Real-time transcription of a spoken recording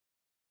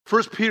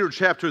1 Peter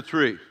chapter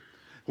 3.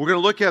 We're going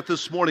to look at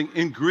this morning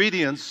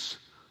ingredients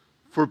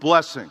for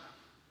blessing.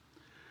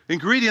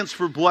 Ingredients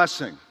for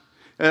blessing.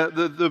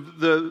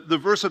 The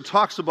verse that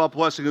talks about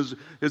blessing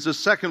is the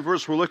second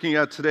verse we're looking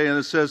at today, and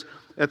it says,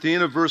 at the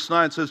end of verse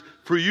 9, it says,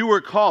 "For you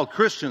were called,"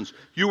 Christians,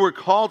 "you were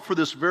called for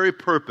this very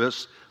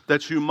purpose,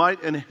 that you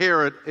might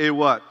inherit a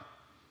what?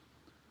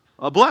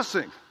 A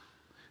blessing."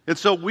 And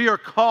so we are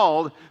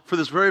called for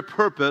this very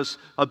purpose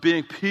of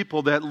being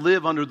people that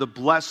live under the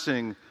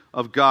blessing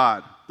of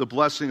God. The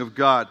blessing of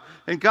God.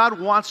 And God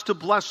wants to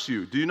bless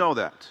you. Do you know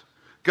that?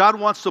 God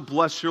wants to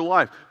bless your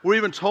life. We're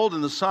even told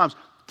in the Psalms,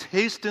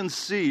 "Taste and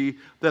see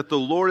that the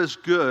Lord is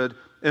good,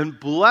 and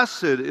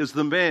blessed is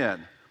the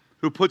man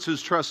who puts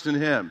his trust in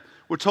him."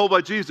 We're told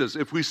by Jesus,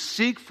 if we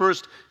seek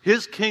first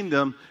his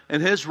kingdom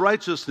and his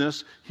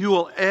righteousness, he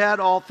will add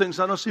all things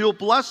on us. He will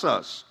bless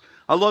us.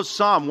 I love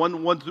Psalm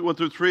 1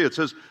 through 3. It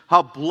says,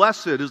 "How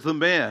blessed is the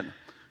man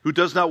who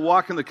does not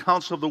walk in the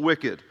counsel of the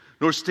wicked,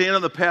 nor stand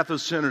on the path of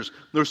sinners,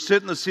 nor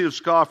sit in the seat of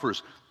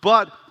scoffers.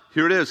 But,"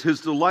 here it is, "his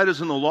delight is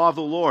in the law of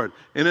the Lord,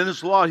 and in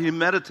his law he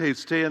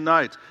meditates day and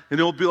night. And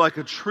it will be like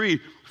a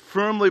tree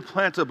firmly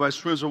planted by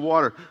streams of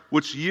water,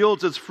 which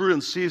yields its fruit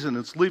in season,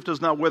 its leaf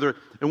does not wither,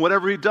 and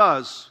whatever he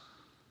does,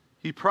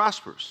 he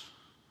prospers."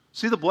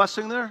 See the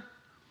blessing there?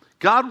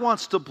 God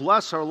wants to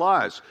bless our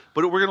lives.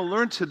 But what we're going to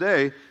learn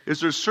today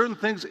is there's certain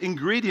things,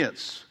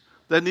 ingredients,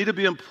 that need to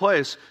be in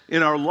place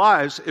in our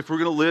lives if we're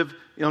going to live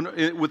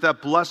with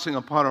that blessing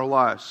upon our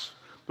lives.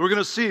 We're going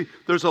to see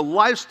there's a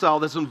lifestyle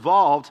that's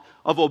involved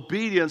of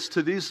obedience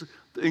to these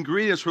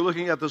ingredients we're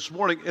looking at this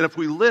morning. And if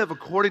we live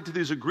according to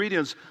these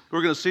ingredients,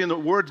 we're going to see in the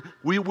Word,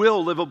 we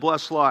will live a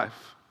blessed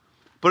life.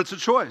 But it's a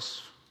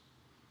choice.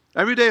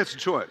 Every day it's a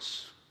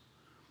choice.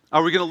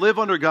 Are we going to live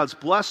under God's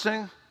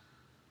blessing,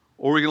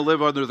 or are we going to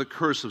live under the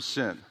curse of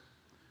sin?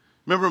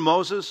 Remember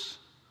Moses,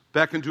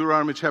 back in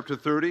Deuteronomy chapter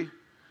 30?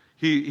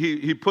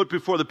 He put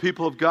before the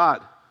people of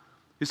God,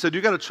 he said,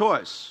 you got a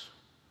choice.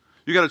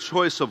 You got a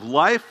choice of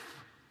life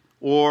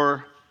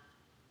or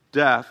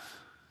death,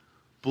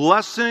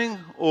 blessing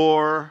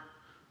or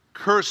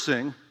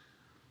cursing.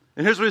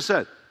 And here's what he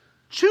said,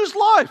 choose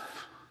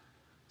life.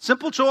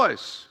 Simple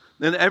choice.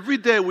 And every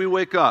day we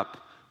wake up,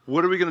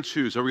 what are we going to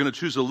choose? Are we going to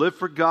choose to live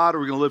for God, or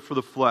are we going to live for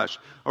the flesh?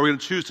 Are we going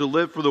to choose to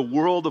live for the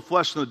world, the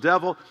flesh, and the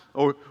devil,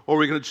 or are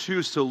we going to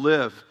choose to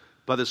live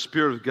by the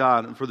Spirit of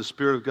God, and for the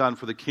Spirit of God, and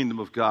for the kingdom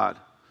of God?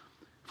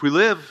 If we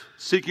live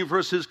seeking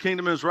first his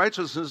kingdom and his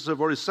righteousness, as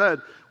I've already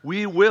said,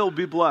 we will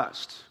be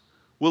blessed.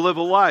 We'll live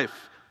a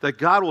life that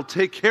God will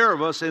take care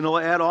of us, and he'll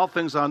add all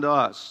things onto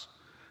us.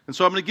 And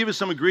so I'm going to give you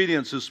some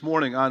ingredients this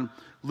morning on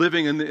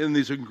living in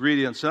these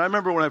ingredients. And I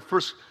remember when I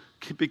first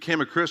became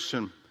a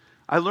Christian,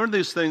 I learned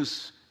these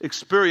things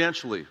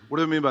experientially. What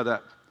do I mean by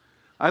that?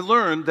 I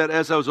learned that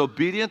as I was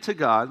obedient to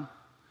God,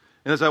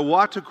 and as I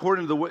walked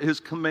according to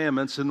his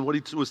commandments and what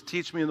he was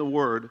teaching me in the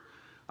Word,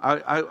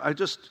 I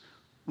just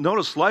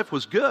noticed life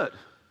was good.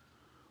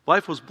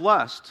 Life was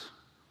blessed.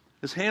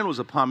 His hand was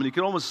upon me. You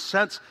could almost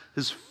sense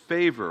his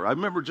favor. I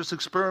remember just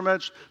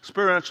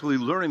experientially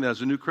learning that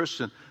as a new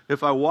Christian.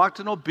 If I walked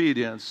in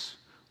obedience,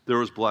 there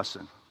was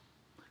blessing.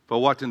 If I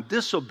walked in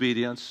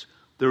disobedience,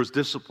 there was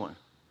discipline.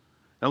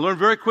 And I learned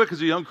very quick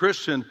as a young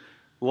Christian,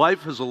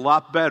 life is a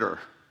lot better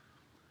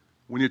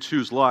when you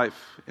choose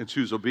life and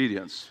choose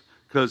obedience,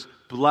 because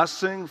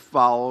blessing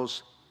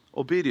follows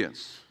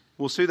obedience.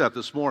 We'll see that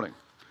this morning.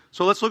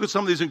 So let's look at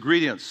some of these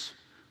ingredients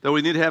that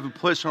we need to have in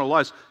place in our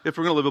lives if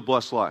we're going to live a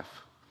blessed life.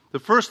 The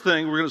first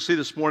thing we're going to see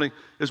this morning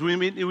is we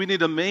need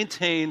to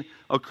maintain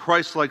a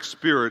Christ-like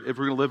spirit if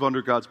we're going to live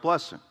under God's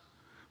blessing.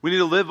 We need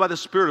to live by the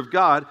Spirit of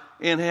God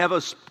and have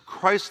a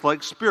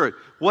Christ-like spirit.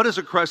 What is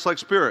a Christ-like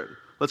spirit?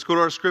 Let's go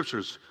to our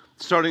scriptures.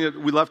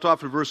 We left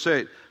off at verse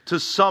 8. To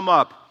sum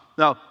up.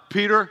 Now,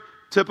 Peter,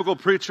 typical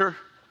preacher,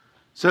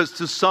 says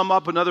to sum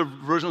up. Another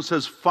version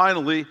says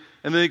finally,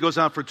 and then he goes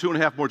on for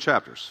 2.5 more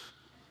chapters.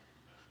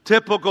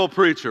 Typical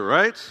preacher,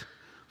 right?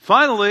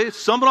 Finally,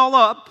 sum it all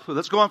up.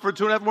 Let's go on for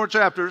 2.5 more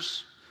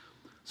chapters.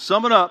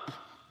 Sum it up.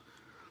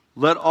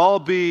 Let all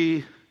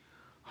be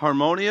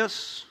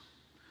harmonious,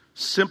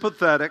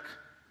 sympathetic,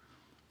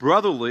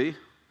 brotherly,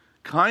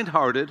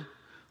 kind-hearted,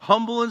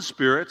 humble in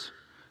spirit,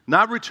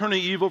 not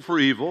returning evil for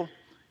evil,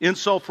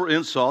 insult for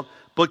insult,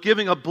 but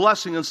giving a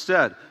blessing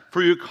instead.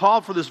 For you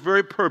called for this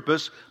very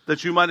purpose,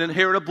 that you might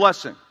inherit a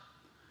blessing.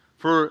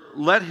 For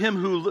let him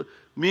who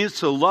means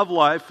to love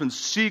life and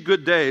see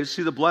good days,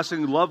 see the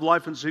blessing, love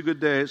life and see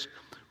good days,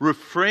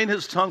 refrain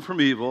his tongue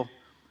from evil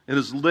and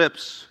his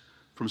lips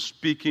from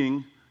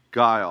speaking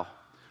guile.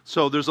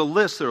 So there's a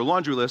list there, a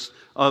laundry list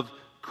of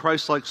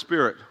Christ-like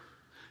spirit.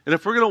 And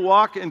if we're going to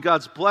walk in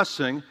God's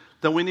blessing,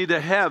 then we need to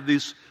have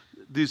these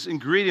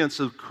ingredients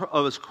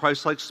of his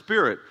Christ-like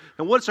spirit.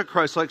 And what's a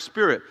Christ-like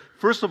spirit?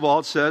 First of all,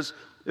 it says,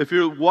 if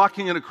you're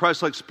walking in a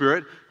Christ-like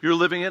spirit, you're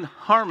living in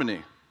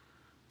harmony,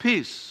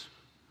 peace.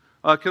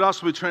 It could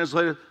also be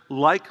translated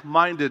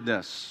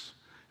like-mindedness.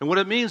 And what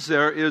it means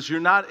there is you're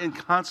not in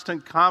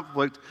constant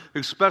conflict,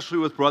 especially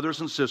with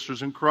brothers and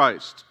sisters in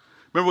Christ.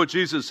 Remember what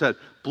Jesus said,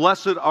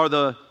 blessed are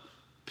the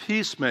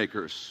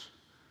peacemakers,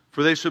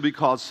 for they shall be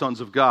called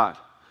sons of God.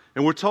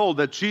 And we're told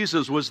that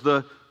Jesus was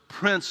the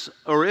prince,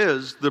 or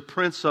is the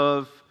prince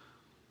of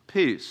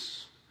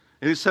peace.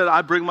 And he said,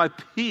 I bring my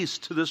peace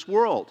to this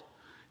world.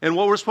 And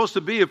what we're supposed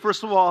to be,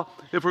 first of all,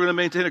 if we're going to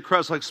maintain a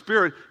Christ-like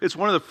spirit, it's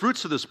one of the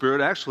fruits of the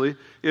Spirit, actually,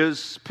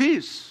 is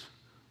peace.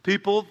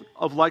 People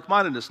of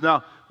like-mindedness.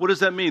 Now, what does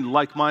that mean,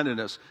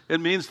 like-mindedness?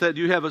 It means that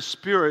you have a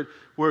spirit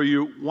where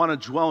you want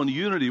to dwell in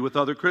unity with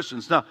other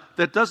Christians. Now,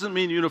 that doesn't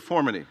mean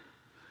uniformity.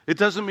 It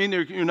doesn't mean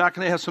you're not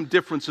going to have some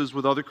differences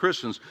with other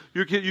Christians.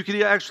 You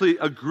can actually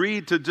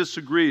agree to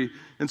disagree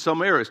in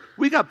some areas.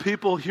 We got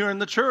people here in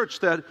the church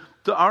that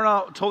are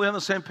not totally on the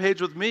same page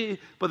with me,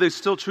 but they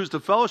still choose to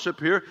fellowship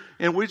here,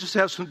 and we just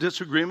have some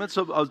disagreements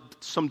of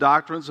some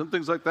doctrines and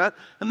things like that,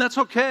 and that's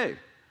okay.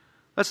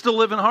 Let's still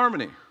live in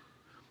harmony.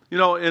 You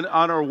know,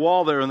 on our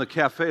wall there in the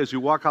cafe, as you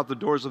walk out the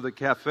doors of the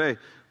cafe,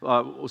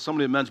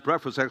 somebody at Men's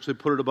Breakfast actually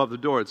put it above the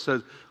door. It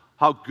says,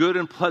 how good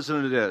and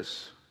pleasant it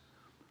is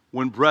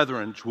when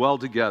brethren dwell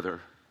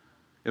together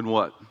in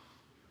what?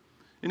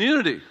 In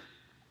unity.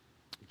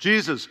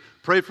 Jesus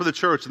prayed for the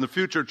church and the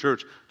future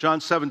church,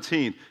 John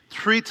 17.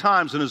 3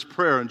 times in his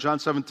prayer in John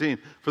 17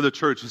 for the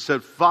church, he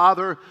said,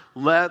 Father,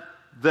 let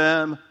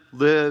them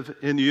live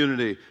in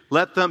unity.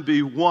 Let them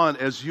be one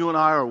as you and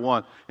I are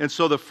one. And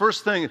so the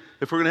first thing,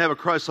 if we're going to have a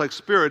Christ-like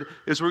spirit,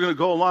 is we're going to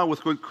go along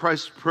with what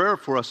Christ's prayer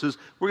for us is.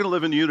 We're going to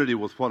live in unity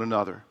with one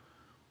another.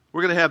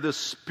 We're going to have this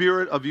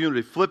spirit of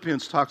unity.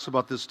 Philippians talks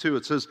about this too.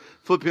 It says,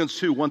 Philippians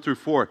 2, 1 through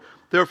 4.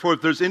 Therefore,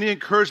 if there's any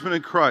encouragement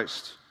in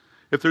Christ,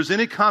 if there's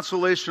any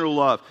consolation or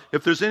love,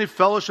 if there's any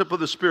fellowship of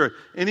the Spirit,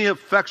 any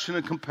affection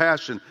and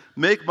compassion,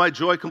 make my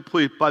joy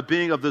complete by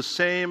being of the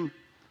same,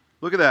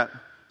 look at that,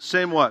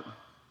 same what?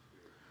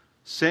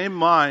 Same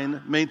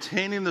mind,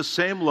 maintaining the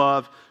same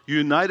love,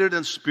 united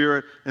in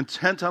spirit,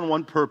 intent on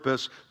one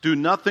purpose. Do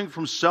nothing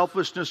from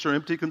selfishness or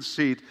empty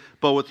conceit,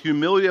 but with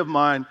humility of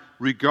mind,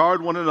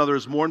 regard one another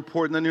as more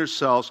important than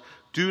yourselves.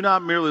 Do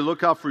not merely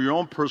look out for your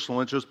own personal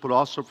interests, but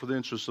also for the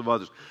interests of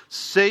others.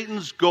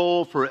 Satan's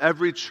goal for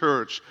every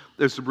church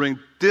is to bring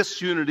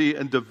disunity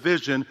and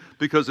division,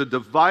 because a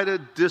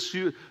divided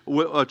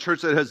a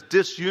church that has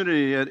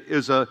disunity in it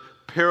is a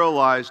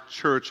paralyzed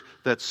church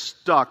that's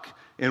stuck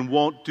and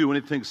won't do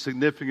anything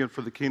significant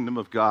for the kingdom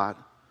of God.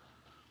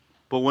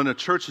 But when a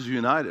church is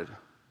united,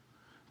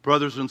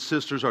 brothers and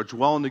sisters are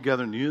dwelling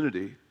together in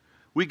unity,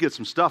 we get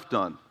some stuff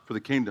done for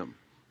the kingdom.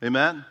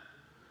 Amen?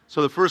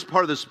 So the first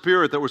part of the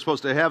spirit that we're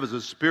supposed to have is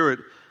a spirit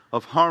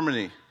of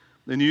harmony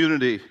and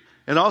unity.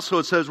 And also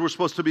it says we're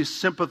supposed to be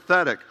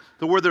sympathetic.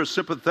 The word there,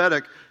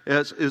 sympathetic,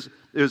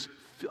 is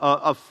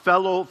a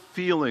fellow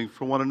feeling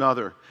for one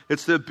another.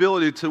 It's the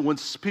ability to, when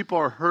people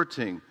are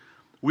hurting,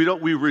 we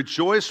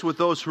rejoice with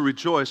those who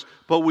rejoice,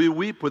 but we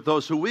weep with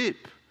those who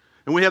weep.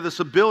 And we have this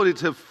ability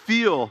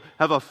to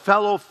have a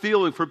fellow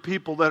feeling for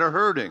people that are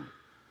hurting.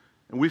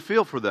 And we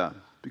feel for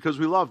them because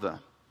we love them.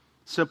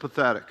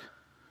 Sympathetic.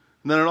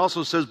 And then it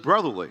also says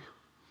brotherly.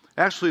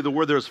 Actually, the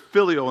word there is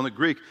phileo in the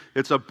Greek.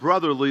 It's a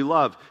brotherly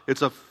love.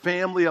 It's a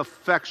family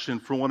affection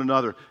for one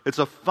another. It's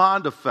a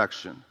fond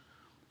affection.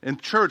 In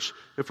church,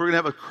 if we're going to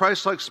have a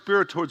Christ-like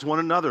spirit towards one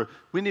another,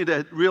 we need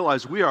to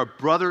realize we are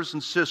brothers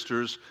and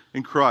sisters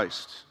in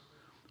Christ.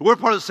 We're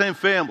part of the same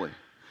family.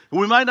 And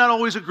we might not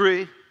always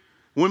agree.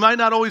 We might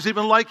not always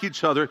even like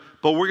each other,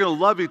 but we're going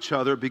to love each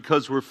other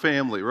because we're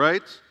family,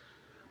 right?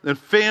 And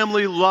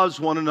family loves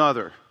one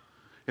another.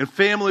 And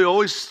family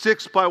always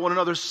sticks by one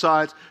another's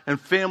sides,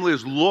 and family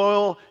is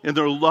loyal in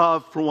their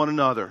love for one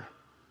another.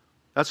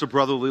 That's a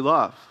brotherly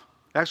love.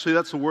 Actually,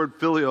 that's the word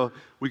phileo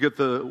we get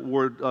the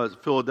word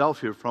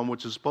Philadelphia from,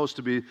 which is supposed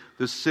to be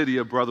the city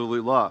of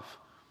brotherly love.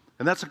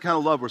 And that's the kind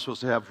of love we're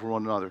supposed to have for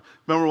one another.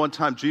 Remember one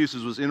time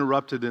Jesus was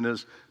interrupted in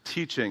his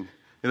teaching,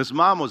 and his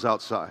mom was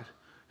outside.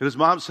 And his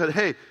mom said,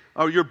 hey,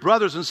 your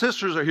brothers and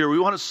sisters are here. We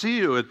want to see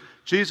you. And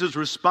Jesus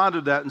responded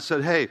to that and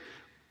said, hey,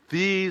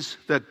 these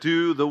that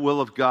do the will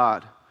of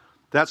God,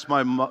 that's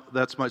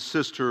my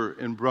sister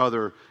and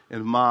brother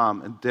and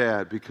mom and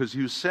dad, because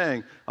he was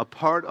saying a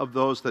part of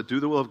those that do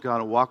the will of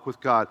God and walk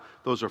with God,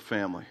 those are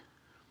family.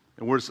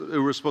 And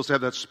we're supposed to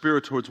have that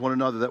spirit towards one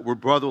another, that we're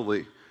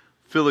brotherly,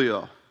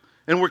 phileo.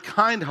 And we're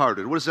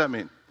kind-hearted. What does that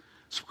mean?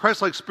 So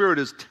Christ-like spirit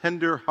is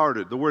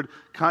tender-hearted. The word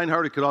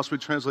kind-hearted could also be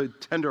translated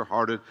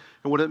tender-hearted.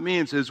 And what it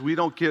means is we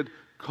don't get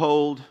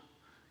cold,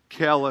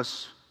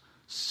 callous,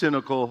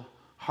 cynical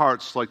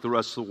hearts like the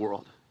rest of the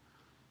world.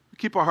 We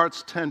keep our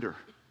hearts tender.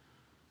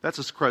 That's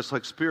a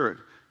Christ-like spirit.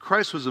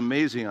 Christ was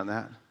amazing on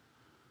that.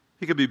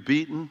 He could be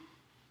beaten.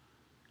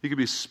 He could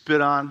be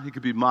spit on. He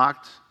could be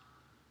mocked.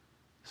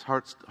 His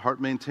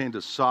heart maintained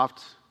a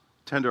soft,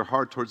 tender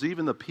heart towards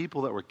even the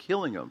people that were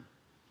killing him.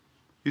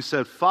 He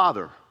said,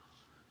 Father,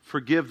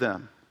 forgive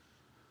them,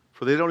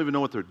 for they don't even know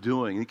what they're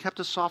doing. And he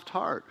kept a soft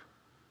heart.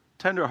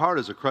 Tender heart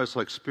is a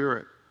Christ-like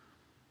spirit.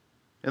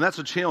 And that's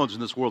a challenge in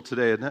this world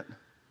today, isn't it?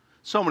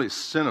 So many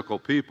cynical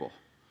people.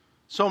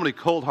 So many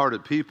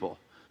cold-hearted people.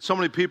 So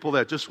many people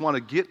that just want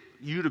to get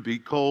you to be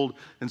cold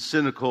and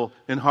cynical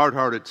and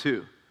hard-hearted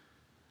too.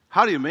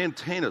 How do you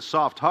maintain a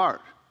soft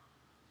heart?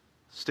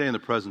 Stay in the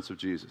presence of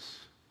Jesus.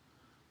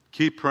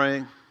 Keep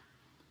praying.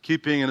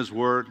 Keep being in His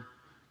Word.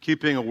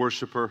 Keep being a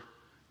worshiper.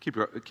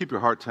 Keep your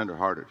heart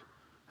tender-hearted.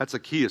 That's the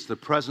key. It's the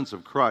presence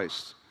of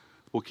Christ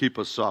will keep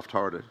us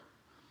soft-hearted.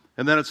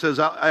 And then it says,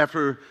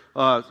 after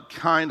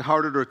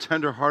kind-hearted or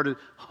tender-hearted,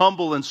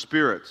 humble in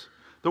spirit.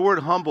 The word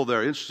humble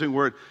there, interesting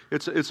word.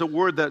 It's a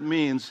word that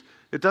means,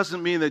 it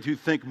doesn't mean that you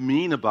think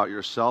mean about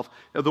yourself.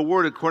 The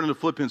word, according to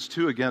Philippians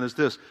 2, again, is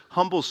this.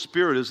 Humble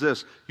spirit is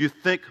this. You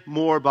think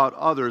more about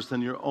others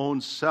than your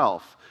own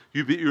self.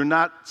 You're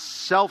not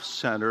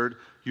self-centered.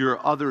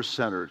 You're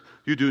other-centered.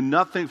 You do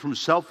nothing from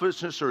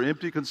selfishness or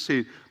empty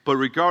conceit, but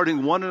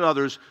regarding one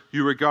another's,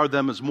 you regard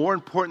them as more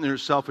important than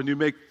yourself, and you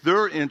make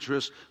their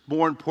interest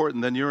more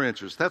important than your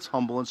interest. That's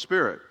humble in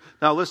spirit.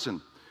 Now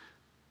listen,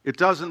 it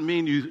doesn't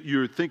mean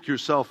you think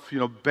yourself,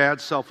 bad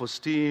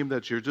self-esteem,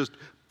 that you're just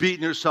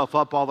beating yourself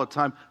up all the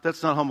time.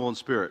 That's not humble in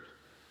spirit.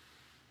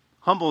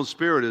 Humble in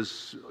spirit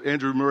is,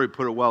 Andrew Murray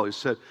put it well, he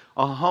said,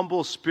 a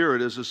humble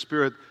spirit is a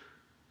spirit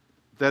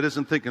that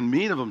isn't thinking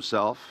mean of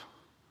himself.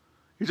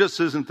 He just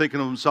isn't thinking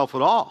of himself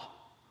at all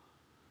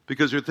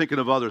because you're thinking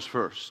of others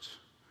first.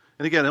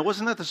 And again,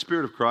 wasn't that the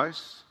Spirit of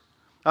Christ?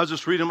 I was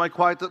just reading my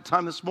quiet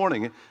time this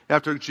morning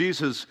after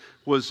Jesus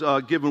was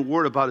given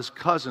word about his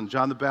cousin,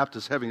 John the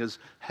Baptist, having his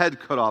head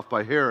cut off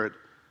by Herod.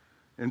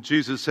 And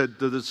Jesus said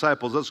to the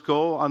disciples, let's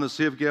go on the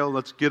Sea of Galilee,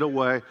 let's get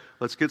away,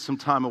 let's get some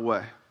time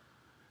away.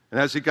 And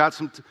as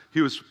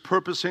he was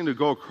purposing to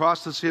go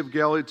across the Sea of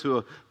Galilee to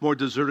a more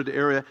deserted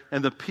area,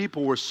 and the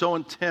people were so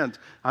intent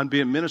on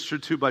being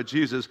ministered to by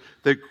Jesus,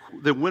 they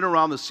went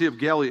around the Sea of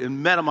Galilee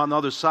and met him on the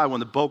other side when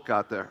the boat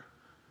got there.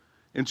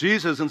 And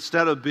Jesus,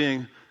 instead of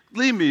being,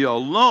 leave me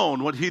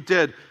alone, what he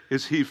did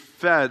is he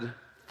fed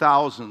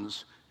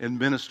thousands and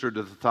ministered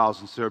to the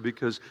thousands there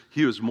because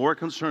he was more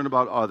concerned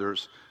about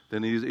others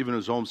than even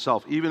his own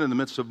self, even in the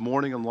midst of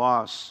mourning and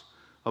loss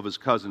of his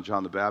cousin,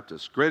 John the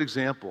Baptist. Great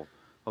example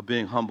of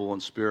being humble in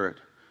spirit.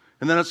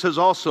 And then it says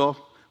also,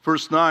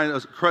 verse 9,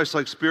 a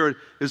Christ-like spirit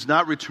is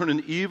not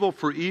returning evil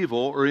for evil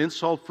or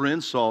insult for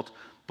insult,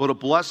 but a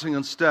blessing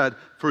instead,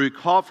 for he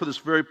called for this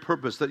very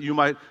purpose, that you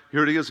might,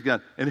 here it is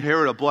again,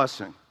 inherit a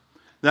blessing.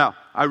 Now,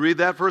 I read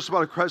that verse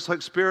about a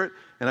Christ-like spirit,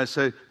 and I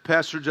say,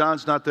 Pastor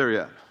John's not there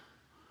yet.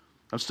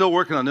 I'm still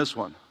working on this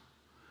one.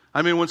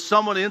 I mean, when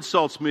someone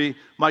insults me,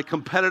 my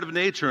competitive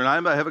nature, and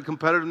I have a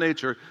competitive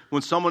nature,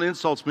 when someone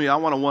insults me, I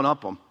want to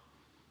one-up them.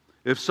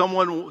 If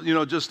someone,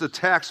 just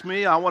attacks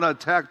me, I want to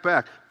attack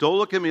back. Don't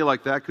look at me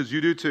like that, because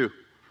you do too.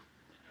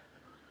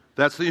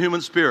 That's the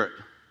human spirit.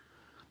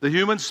 The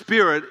human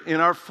spirit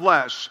in our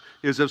flesh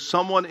is if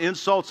someone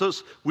insults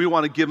us, we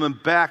want to give them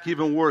back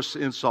even worse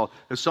insult.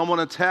 If someone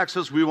attacks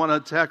us, we want to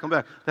attack them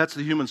back. That's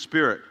the human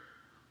spirit.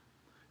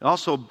 And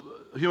also,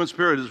 human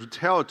spirit is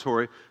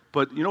retaliatory,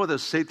 but you know what the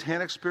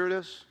satanic spirit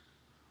is?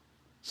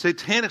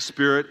 Satanic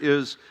spirit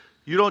is,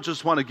 you don't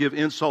just want to give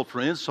insult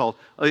for insult.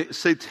 A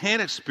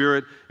satanic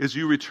spirit is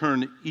you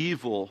return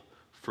evil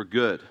for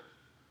good.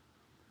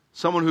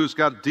 Someone who's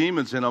got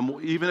demons in them,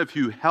 even if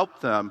you help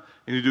them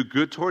and you do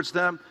good towards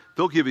them,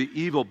 they'll give you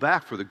evil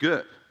back for the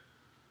good.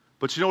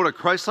 But you know what a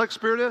Christ-like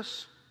spirit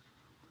is?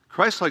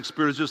 Christ-like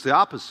spirit is just the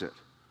opposite.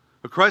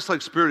 A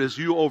Christ-like spirit is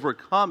you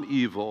overcome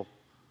evil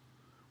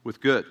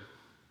with good.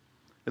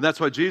 And that's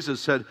why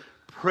Jesus said,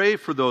 pray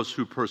for those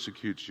who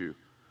persecute you.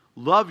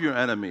 Love your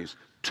enemies.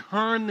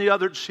 Turn the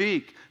other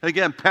cheek. And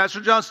again,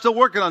 Pastor John's still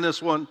working on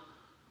this one.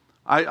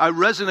 I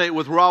resonate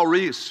with Raul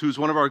Reese, who's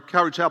one of our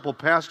Calvary Chapel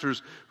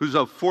pastors, who's a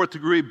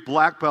 4th-degree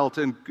black belt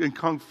in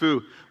Kung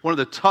Fu, one of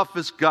the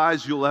toughest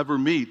guys you'll ever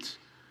meet.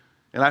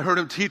 And I heard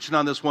him teaching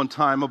on this one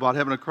time about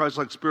having a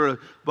Christ-like spirit,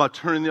 about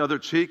turning the other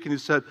cheek. And he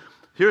said,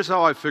 here's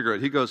how I figure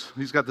it. He goes,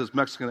 he's got this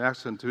Mexican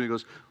accent too. He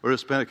goes, or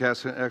Hispanic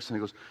accent. He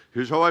goes,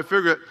 here's how I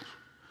figure it.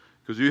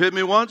 Because you hit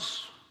me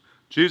once.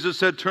 Jesus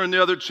said, turn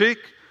the other cheek.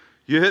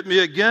 You hit me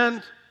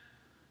again.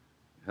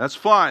 That's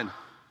fine.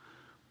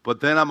 But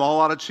then I'm all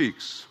out of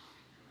cheeks.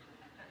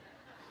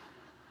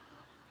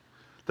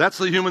 That's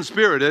the human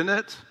spirit, isn't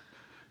it?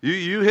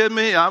 You hit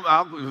me,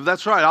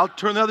 that's right, I'll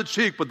turn the other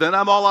cheek, but then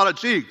I'm all out of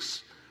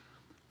cheeks.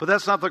 But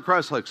that's not the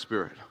Christ-like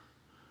spirit.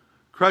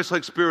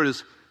 Christ-like spirit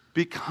is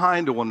be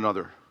kind to one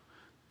another,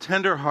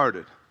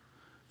 tender-hearted,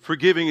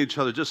 forgiving each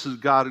other, just as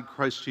God in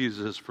Christ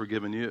Jesus has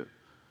forgiven you.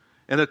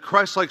 And a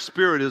Christ-like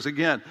spirit is,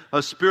 again,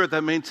 a spirit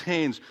that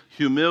maintains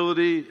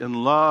humility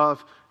and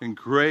love and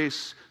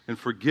grace and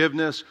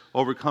forgiveness,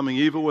 overcoming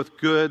evil with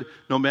good.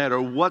 No matter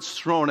what's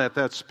thrown at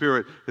that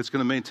spirit, it's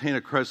going to maintain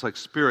a Christ-like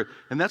spirit.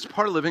 And that's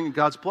part of living in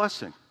God's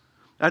blessing.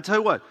 I tell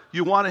you what,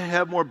 you want to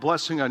have more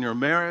blessing on your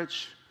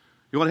marriage.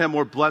 You want to have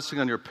more blessing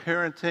on your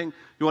parenting.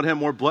 You want to have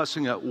more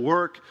blessing at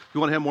work. You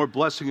want to have more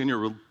blessing in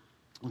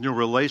your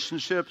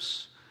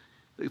relationships.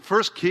 The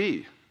first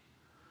key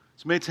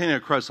is maintaining a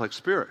Christ-like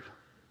spirit.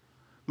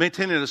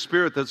 Maintaining a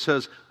spirit that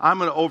says, I'm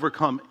going to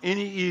overcome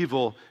any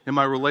evil in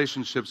my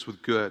relationships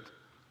with good.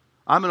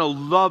 I'm going to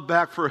love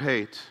back for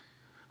hate.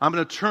 I'm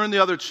going to turn the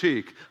other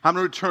cheek. I'm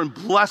going to return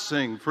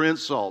blessing for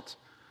insult.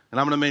 And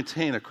I'm going to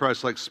maintain a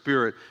Christ-like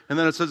spirit. And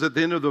then it says at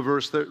the end of the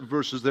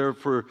verses there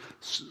for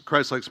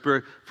Christ-like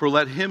spirit, for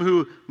let him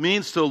who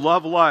means to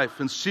love life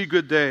and see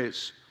good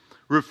days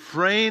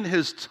refrain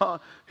his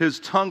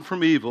tongue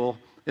from evil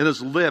and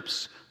his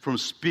lips from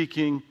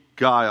speaking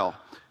guile.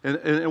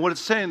 And what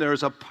it's saying there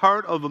is a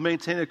part of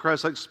maintaining a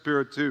Christ-like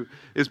spirit too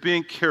is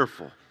being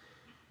careful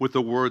with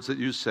the words that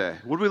you say.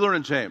 What do we learn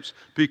in James?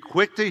 Be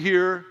quick to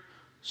hear,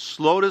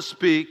 slow to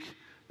speak,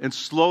 and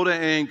slow to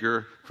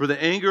anger, for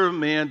the anger of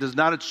man does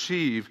not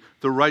achieve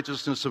the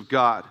righteousness of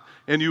God.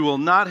 And you will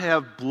not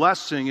have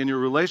blessing in your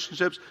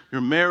relationships,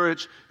 your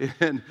marriage,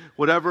 and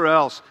whatever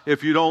else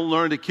if you don't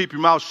learn to keep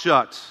your mouth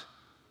shut.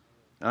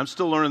 And I'm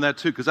still learning that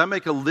too, because I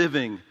make a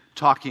living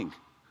talking.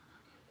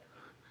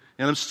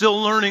 And I'm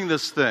still learning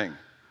this thing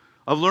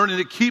of learning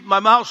to keep my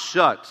mouth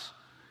shut.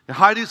 And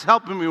Heidi's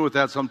helping me with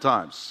that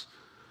sometimes.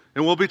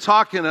 And we'll be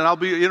talking, and I'll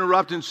be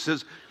interrupting. She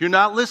says, "You're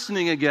not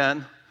listening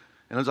again."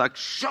 And I was like,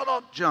 "Shut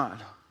up, John.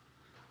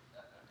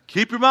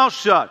 Keep your mouth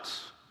shut.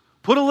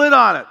 Put a lid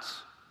on it."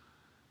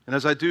 And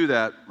as I do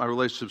that, my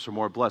relationships are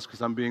more blessed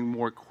because I'm being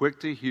more quick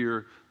to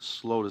hear,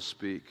 slow to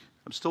speak.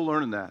 I'm still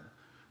learning that.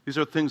 These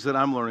are things that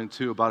I'm learning,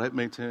 too, about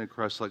maintaining a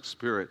Christ-like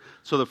spirit.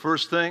 So the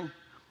first thing,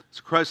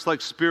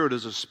 Christ-like spirit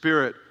is a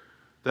spirit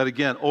that,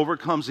 again,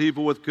 overcomes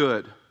evil with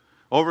good,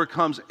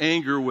 overcomes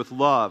anger with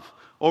love,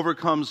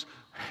 overcomes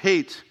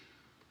hate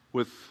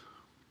with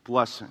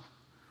blessing,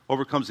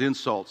 overcomes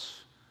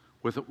insults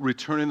with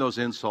returning those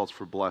insults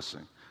for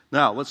blessing.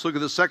 Now, let's look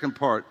at the second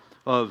part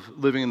of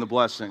living in the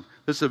blessing.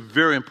 This is a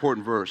very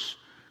important verse.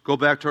 Go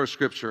back to our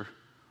scripture.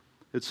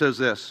 It says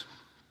this.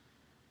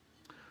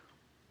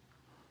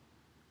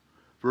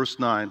 Verse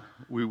 9,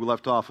 we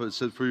left off. It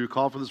said, "For you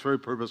call for this very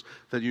purpose,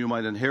 that you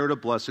might inherit a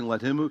blessing.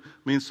 Let him who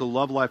means to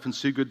love life and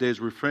see good days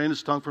refrain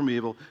his tongue from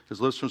evil,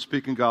 his lips from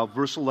speaking guile."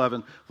 Verse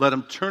 11, "Let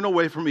him turn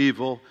away from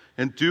evil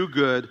and do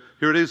good."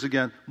 Here it is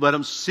again. "Let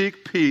him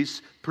seek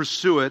peace,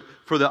 pursue it.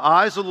 For the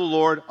eyes of the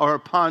Lord are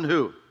upon"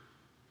 who?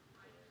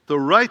 The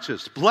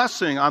righteous.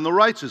 Blessing on the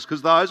righteous,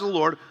 because the eyes of the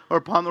Lord are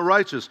upon the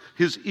righteous.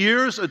 "His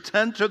ears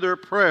attend to their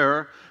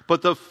prayer,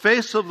 but the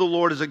face of the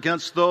Lord is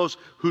against those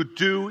who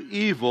do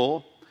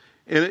evil.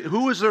 And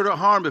who is there to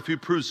harm if you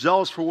prove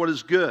zealous for what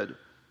is good?"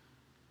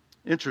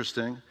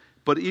 Interesting.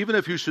 "But even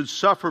if you should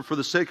suffer for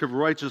the sake of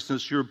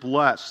righteousness, you're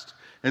blessed.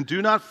 And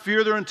do not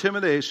fear their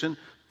intimidation.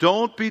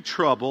 Don't be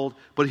troubled."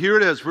 But here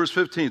it is, verse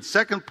 15,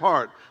 second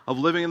part of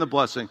living in the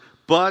blessing.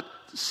 "But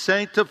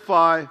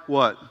sanctify"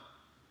 what?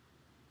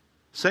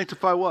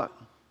 Sanctify what?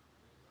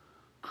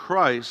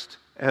 Christ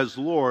as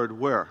Lord,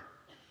 where?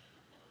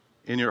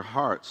 In your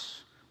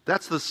hearts.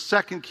 That's the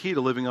second key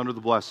to living under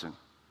the blessing.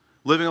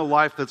 Living a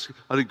life that's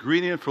an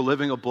ingredient for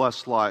living a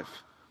blessed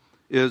life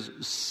is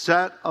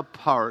set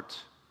apart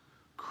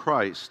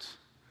Christ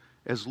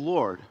as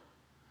Lord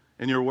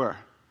in your where?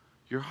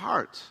 Your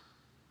heart.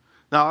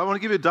 Now, I want to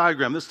give you a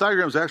diagram. This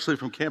diagram is actually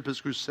from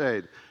Campus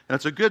Crusade, and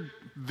it's a good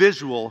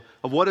visual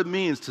of what it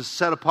means to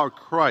set apart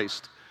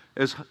Christ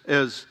as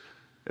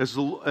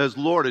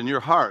Lord in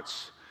your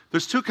hearts.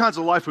 There's two kinds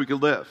of life we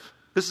can live.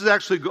 This is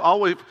actually all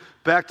the way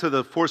back to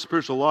the 4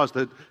 spiritual laws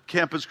that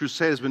Campus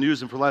Crusade has been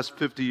using for the last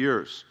 50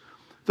 years.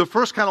 The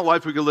first kind of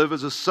life we can live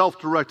is a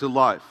self-directed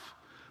life.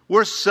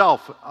 Where's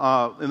self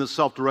in the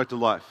self-directed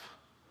life?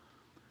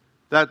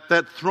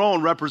 That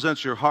throne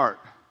represents your heart.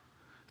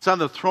 It's on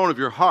the throne of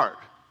your heart.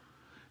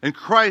 And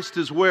Christ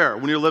is where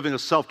when you're living a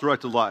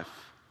self-directed life?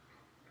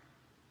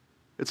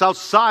 It's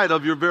outside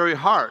of your very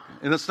heart,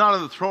 and it's not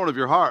on the throne of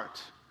your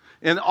heart.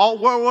 And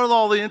what are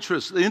all the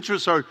interests? The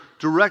interests are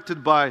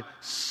directed by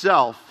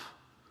self,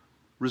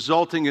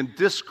 resulting in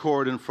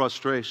discord and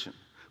frustration.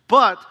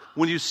 But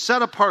when you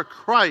set apart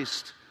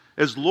Christ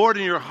as Lord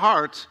in your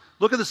heart,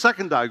 look at the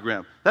second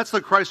diagram. That's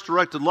the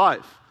Christ-directed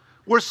life.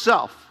 Where's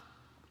self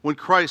when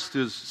Christ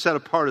is set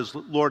apart as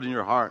Lord in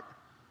your heart?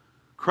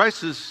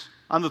 Christ is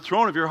on the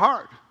throne of your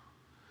heart.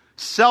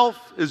 Self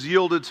is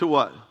yielded to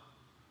what?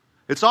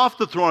 It's off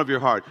the throne of your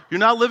heart. You're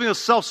not living a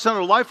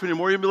self-centered life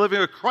anymore. You're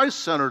living a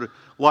Christ-centered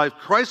life.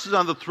 Christ is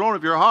on the throne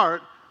of your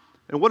heart.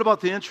 And what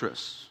about the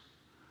interests?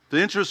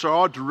 The interests are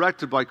all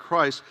directed by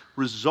Christ,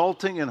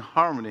 resulting in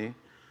harmony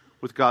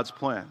with God's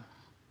plan.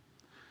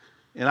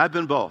 And I've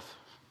been both.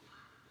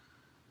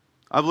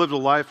 I've lived a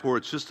life where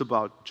it's just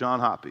about John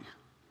Hoppy.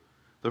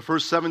 The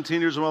first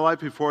 17 years of my life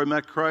before I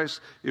met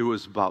Christ, it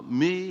was about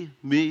me,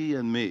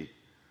 and me.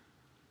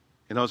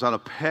 And I was on a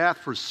path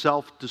for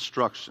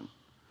self-destruction.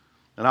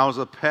 And I was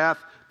a path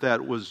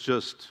that was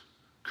just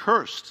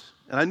cursed.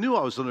 And I knew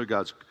I was under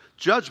God's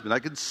judgment. I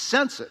could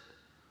sense it.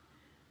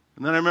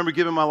 And then I remember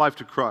giving my life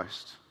to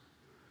Christ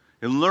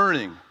and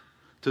learning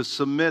to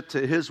submit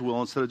to His will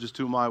instead of just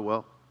do my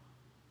will.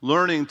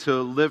 Learning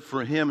to live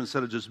for Him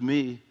instead of just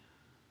me.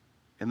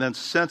 And then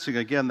sensing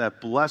again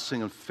that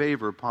blessing and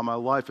favor upon my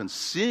life and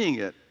seeing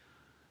it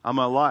on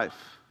my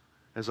life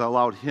as I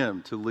allowed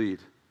Him to lead.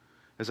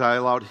 As I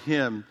allowed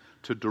Him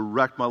to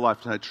direct my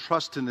life. And I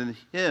trusted in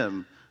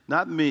Him,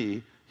 not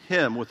me,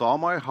 Him with all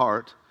my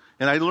heart.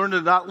 And I learned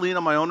to not lean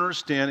on my own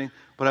understanding,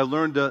 but I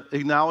learned to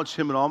acknowledge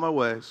Him in all my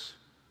ways.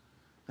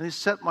 And he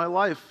set my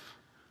life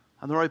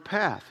on the right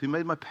path. He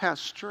made my path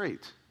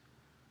straight.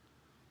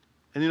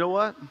 And you know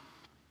what?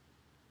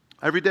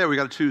 Every day we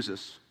got to choose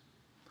this.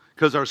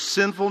 Because our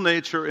sinful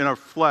nature in our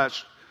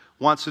flesh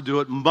wants to do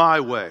it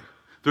my way.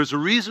 There's a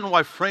reason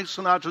why Frank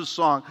Sinatra's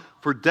song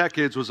for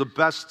decades was the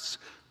best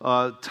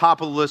top of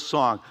the list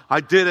song.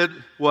 I did it,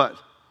 what?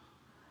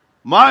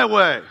 My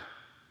way.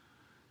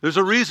 There's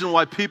a reason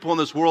why people in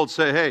this world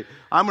say, hey,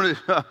 I'm going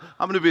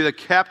to be the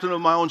captain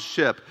of my own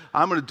ship.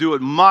 I'm going to do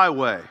it my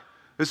way.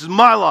 This is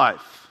my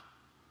life.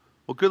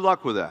 Well, good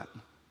luck with that.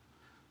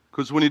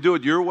 Because when you do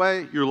it your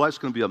way, your life's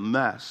going to be a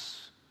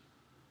mess.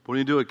 But when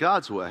you do it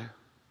God's way,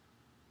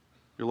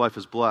 your life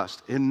is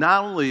blessed. And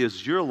not only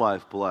is your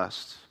life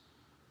blessed,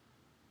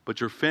 but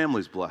your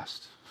family's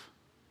blessed.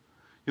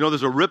 You know,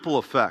 there's a ripple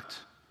effect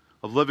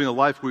of living a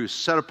life where you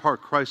set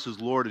apart Christ as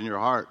Lord in your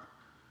heart.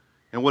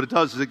 And what it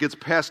does is it gets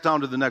passed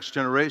down to the next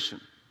generation.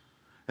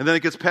 And then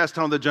it gets passed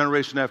down to the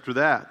generation after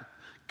that.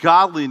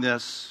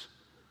 Godliness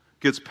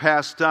gets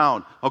passed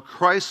down. A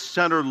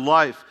Christ-centered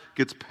life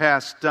gets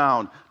passed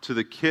down to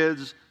the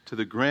kids, to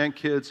the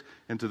grandkids,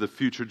 and to the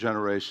future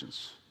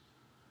generations.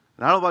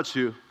 And I don't know about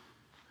you,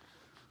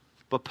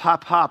 but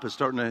Pop is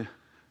starting to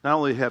not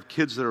only have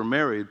kids that are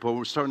married, but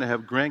we're starting to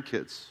have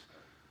grandkids.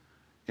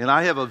 And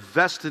I have a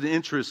vested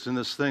interest in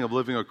this thing of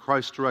living a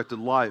Christ-directed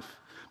life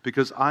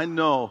because I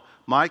know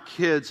my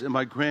kids and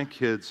my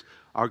grandkids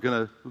are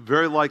going to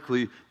very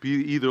likely be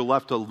either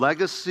left a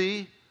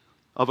legacy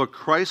of a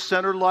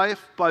Christ-centered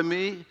life by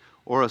me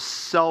or a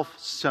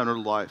self-centered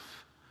life.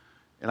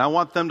 And I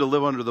want them to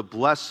live under the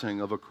blessing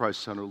of a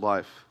Christ-centered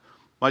life.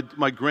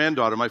 My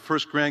granddaughter, my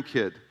first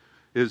grandkid,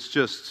 is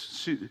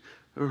just,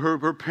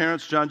 her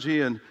parents, John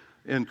G.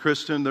 and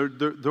Kristen,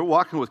 they're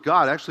walking with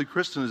God. Actually,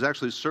 Kristen is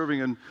actually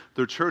serving in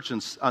their church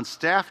on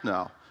staff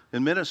now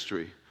in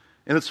ministry.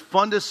 And it's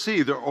fun to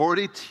see. They're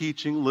already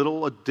teaching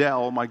little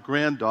Adele, my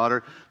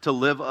granddaughter, to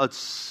live a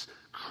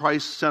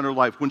Christ-centered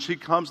life. When she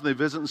comes and they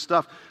visit and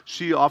stuff,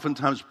 she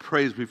oftentimes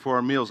prays before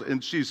our meals.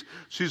 And she's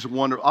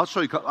wonderful. I'll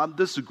show you.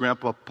 This is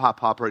Grandpa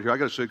Pop right here. I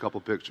got to show you a couple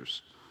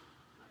pictures.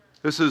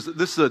 This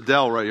is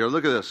Adele right here.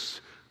 Look at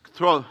this.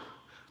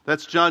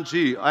 That's John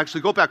G.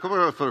 Actually, go back for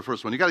the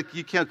first one.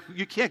 You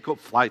can't go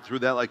fly through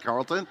that like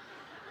Carlton.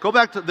 Go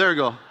back to there. You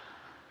go.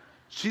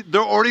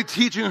 They're already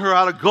teaching her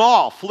how to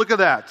golf. Look at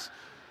that.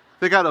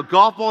 They got a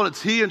golf ball and a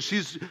tee, and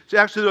she's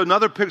actually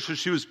another picture.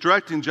 She was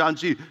directing John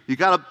G. You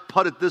got to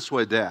putt it this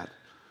way, Dad.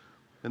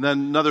 And then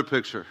another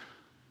picture.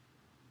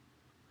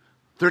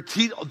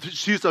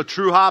 She's a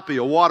true hoppy,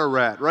 a water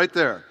rat, right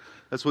there.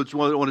 That's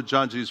one of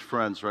John G's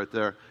friends, right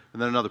there.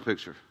 And then another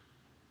picture.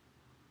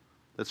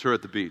 That's her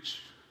at the beach.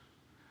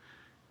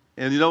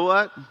 And you know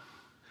what?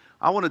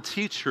 I want to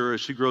teach her as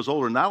she grows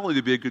older, not only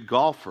to be a good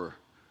golfer,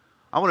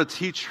 I want to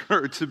teach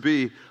her to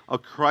be a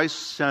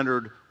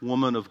Christ-centered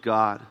woman of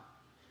God.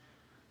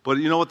 But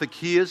you know what the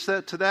key is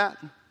to that?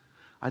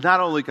 I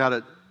not only got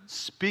to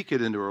speak it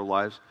into her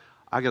life,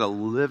 I got to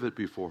live it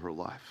before her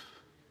life.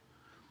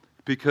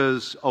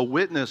 Because a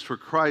witness for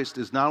Christ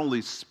is not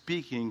only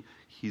speaking,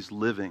 he's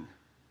living.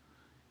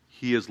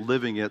 He is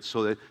living it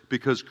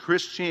because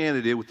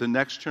Christianity with the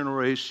next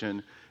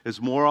generation is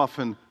more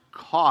often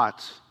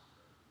caught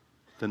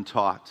than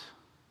taught.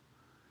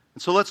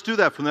 And so let's do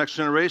that for the next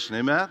generation,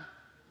 amen?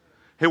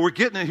 Hey, we're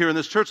getting it here in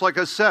this church. Like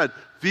I said,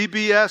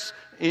 VBS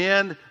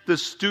and the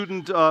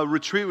student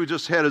retreat we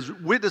just had is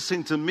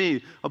witnessing to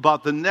me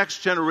about the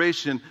next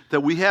generation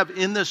that we have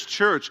in this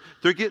church.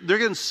 They're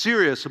getting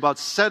serious about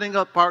setting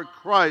apart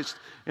Christ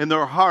in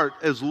their heart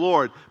as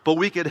Lord, but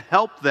we can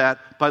help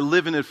that by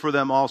living it for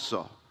them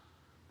also.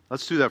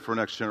 Let's do that for our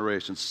next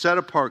generation. Set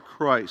apart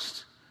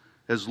Christ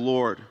as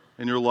Lord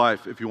in your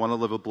life if you want to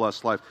live a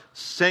blessed life.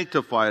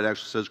 Sanctify it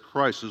actually says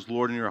Christ is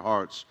Lord in your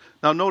hearts.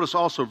 Now notice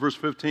also verse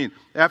 15.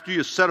 After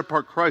you set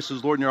apart Christ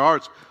as Lord in your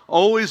hearts,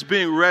 always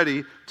being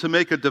ready to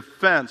make a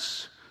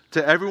defense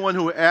to everyone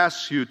who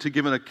asks you to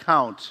give an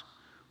account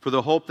for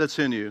the hope that's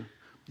in you.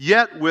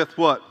 Yet with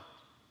what?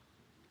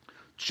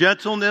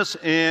 Gentleness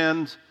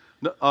and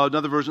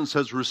another version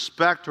says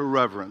respect or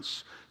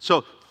reverence.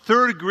 So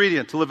third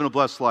ingredient to live in a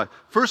blessed life.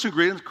 First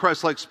ingredient,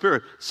 Christ-like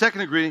spirit.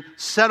 Second ingredient,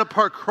 set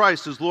apart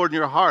Christ as Lord in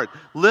your heart.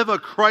 Live a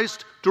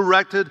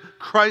Christ-directed,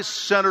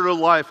 Christ-centered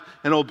life,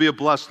 and it will be a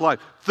blessed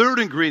life. Third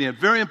ingredient,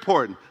 very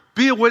important,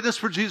 be a witness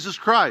for Jesus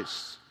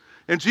Christ.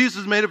 And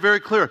Jesus made it very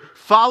clear,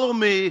 follow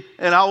me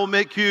and I will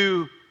make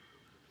you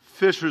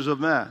fishers of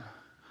men.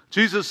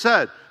 Jesus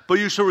said, but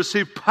you shall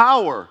receive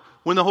power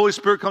when the Holy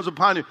Spirit comes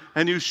upon you,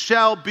 and you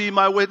shall be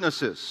my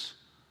witnesses.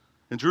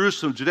 In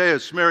Jerusalem, Judea,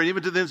 Samaria, and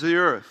even to the ends of the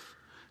earth.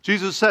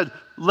 Jesus said,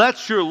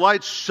 let your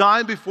light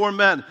shine before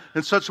men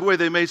in such a way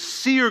they may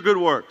see your good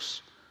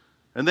works,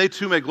 and they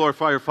too may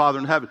glorify your Father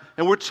in heaven.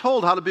 And we're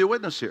told how to be a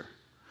witness here.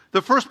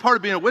 The first part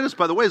of being a witness,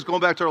 by the way, is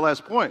going back to our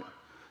last point.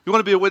 You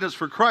want to be a witness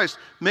for Christ,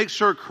 make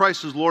sure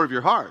Christ is Lord of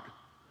your heart.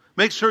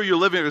 Make sure you're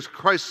living a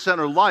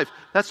Christ-centered life.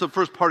 That's the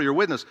first part of your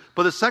witness.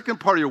 But the second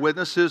part of your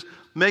witness is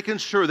making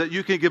sure that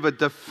you can give a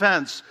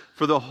defense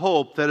for the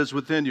hope that is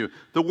within you.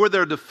 The word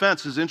there,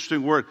 defense, is an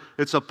interesting word.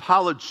 It's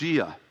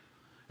apologia.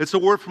 It's a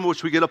word from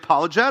which we get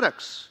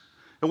apologetics.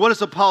 And what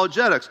is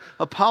apologetics?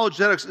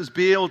 Apologetics is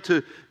being able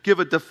to give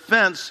a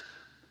defense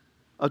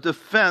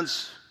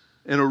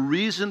in a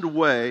reasoned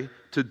way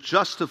to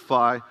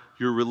justify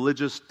your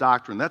religious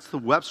doctrine. That's the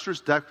Webster's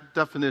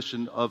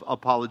definition of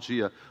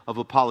apologia, of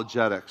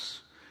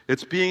apologetics.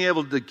 It's being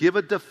able to give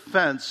a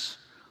defense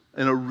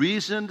in a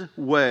reasoned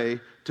way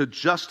to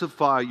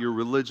justify your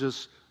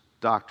religious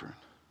doctrine.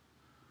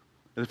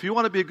 And if you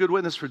want to be a good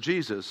witness for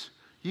Jesus,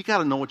 you got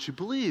to know what you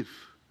believe.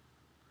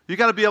 You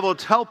got to be able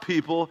to tell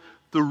people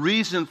the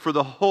reason for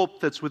the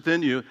hope that's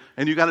within you,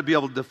 and you got to be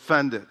able to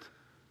defend it.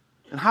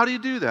 And how do you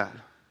do that?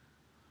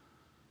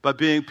 By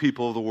being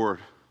people of the Word.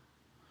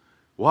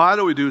 Why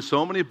do we do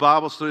so many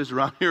Bible studies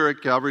around here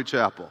at Calvary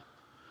Chapel?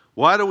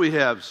 Why do we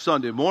have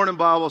Sunday morning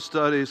Bible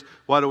studies?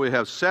 Why do we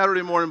have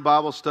Saturday morning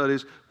Bible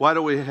studies? Why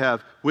do we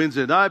have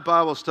Wednesday night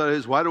Bible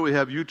studies? Why do we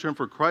have U-Turn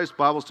for Christ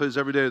Bible studies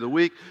every day of the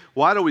week?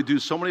 Why do we do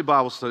so many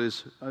Bible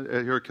studies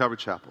here at Calvary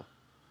Chapel?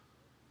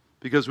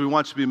 Because we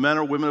want you to be men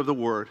or women of the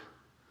Word,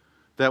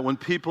 that when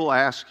people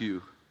ask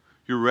you,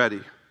 you're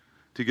ready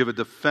to give a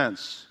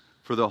defense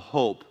for the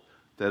hope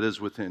that is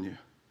within you.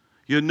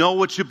 You know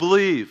what you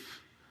believe.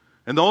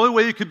 And the only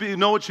way you can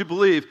know what you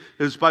believe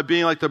is by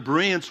being like the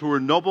Bereans who were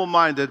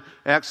noble-minded.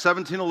 Acts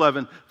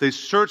 17:11, they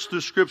searched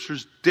the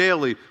Scriptures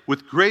daily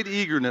with great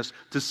eagerness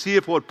to see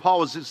if what Paul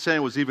was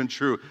saying was even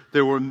true.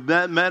 There were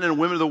men and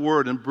women of the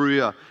Word in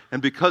Berea,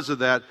 and because of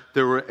that,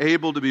 they were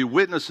able to be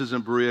witnesses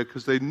in Berea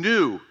because they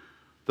knew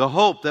the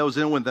hope that was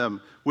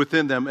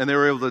within them, and they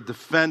were able to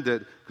defend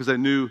it because they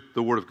knew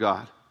the Word of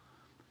God.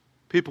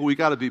 People, we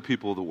got to be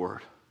people of the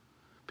Word.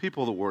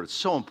 People of the Word. It's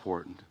so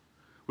important.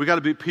 We got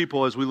to be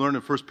people, as we learned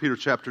in 1 Peter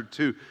chapter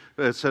 2,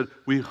 that said,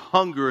 we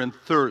hunger and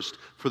thirst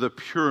for the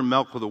pure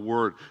milk of the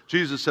Word.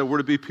 Jesus said we're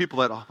to be people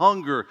that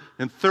hunger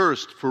and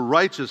thirst for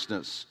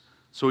righteousness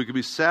so we can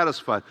be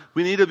satisfied.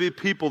 We need to be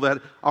people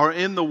that are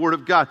in the Word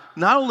of God,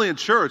 not only in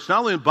church, not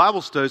only in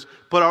Bible studies,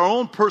 but our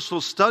own personal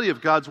study of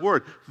God's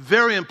Word.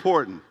 Very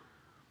important.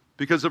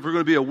 Because if we're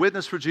going to be a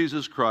witness for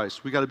Jesus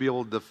Christ, we got to be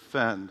able to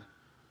defend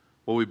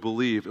what we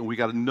believe, and we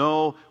got to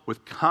know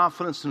with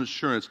confidence and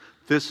assurance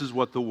this is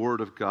what the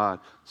Word of God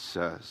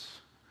says.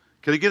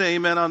 Can I get an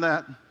amen on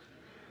that?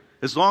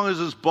 As long as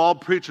this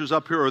bald preacher's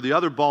up here or the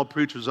other bald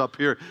preachers up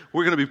here,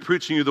 we're going to be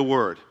preaching you the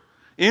Word.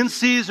 In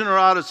season or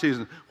out of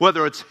season,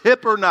 whether it's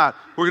hip or not,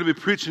 we're going to be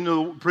preaching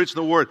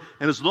the Word.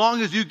 And as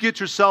long as you get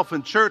yourself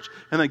in church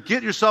and then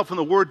get yourself in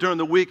the Word during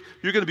the week,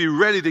 you're going to be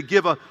ready to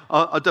give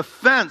a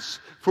defense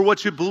for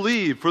what you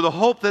believe, for the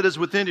hope that is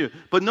within you.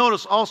 But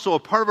notice also, a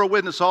part of our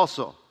witness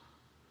also,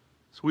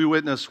 so we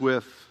witness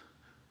with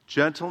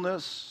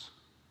gentleness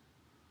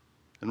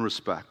and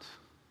respect.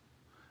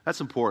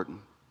 That's important.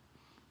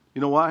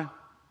 You know why?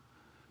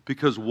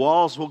 Because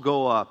walls will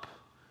go up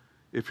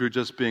if you're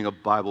just being a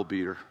Bible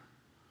beater.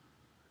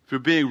 If you're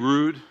being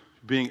rude,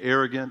 being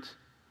arrogant,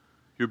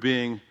 you're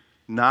being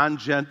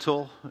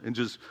non-gentle and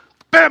just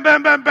bam,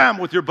 bam, bam, bam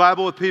with your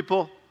Bible with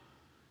people,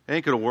 it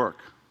ain't going to work.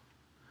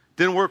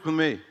 Didn't work with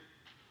me.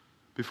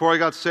 Before I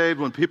got saved,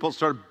 when people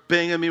started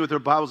banging me with their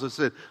Bibles, I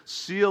said,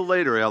 see you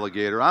later,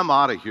 alligator. I'm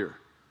out of here.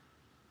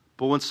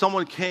 But when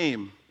someone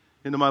came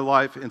into my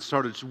life and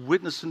started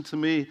witnessing to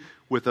me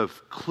with a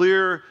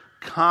clear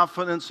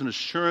confidence and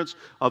assurance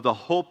of the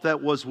hope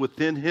that was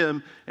within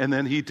him, and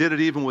then he did it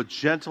even with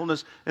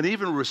gentleness and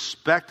even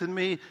respected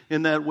me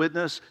in that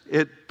witness,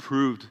 it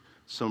proved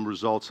some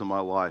results in my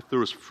life. There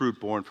was fruit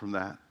born from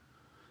that.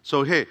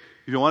 So, hey, if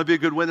you want to be a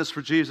good witness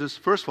for Jesus,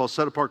 first of all,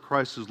 set apart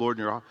Christ as Lord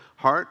in your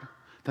heart.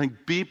 Then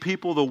be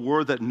people of the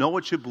Word that know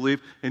what you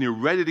believe, and you're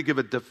ready to give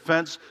a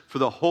defense for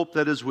the hope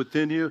that is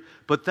within you.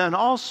 But then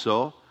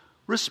also,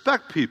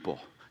 respect people.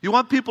 You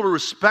want people to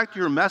respect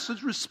your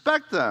message?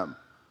 Respect them.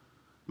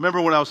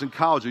 Remember when I was in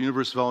college at the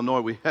University of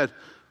Illinois, we had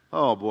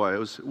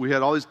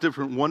all these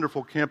different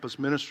wonderful campus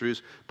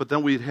ministries, but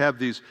then we'd have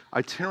these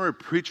itinerant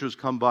preachers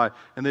come by,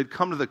 and they'd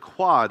come to the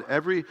Quad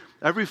every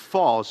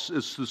fall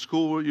as the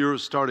school year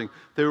was starting.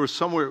 They were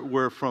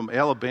somewhere from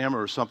Alabama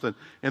or something,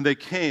 and they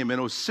came, and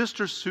it was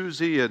Sister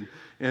Susie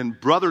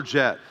and Brother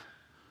Jet.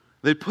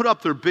 They put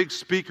up their big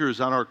speakers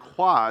on our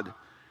Quad,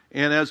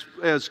 and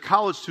as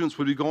college students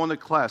would be going to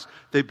class,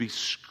 they'd be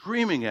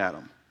screaming at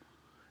them.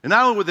 And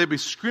not only would they be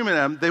screaming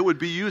at them, they would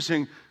be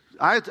using,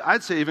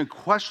 I'd say, even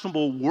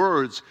questionable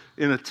words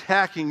in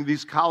attacking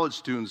these college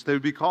students. They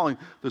would be calling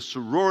the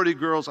sorority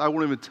girls, I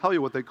won't even tell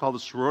you what they call the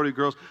sorority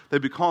girls.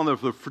 They'd be calling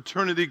the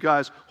fraternity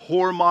guys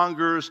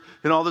whoremongers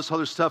and all this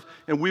other stuff.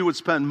 And we would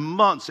spend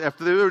months,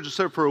 after they were just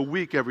there for a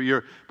week every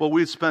year, but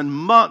we'd spend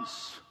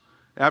months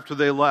after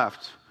they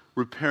left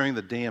repairing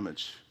the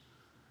damage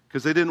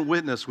because they didn't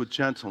witness with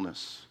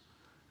gentleness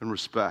and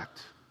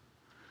respect.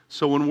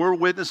 So when we're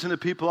witnessing to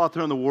people out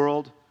there in the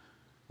world,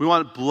 we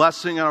want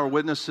blessing on our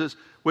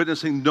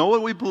witnessing, know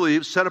what we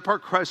believe, set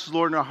apart Christ as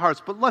Lord in our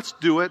hearts, but let's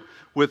do it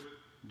with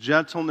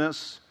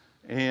gentleness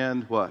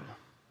and what?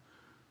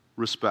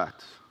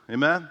 Respect.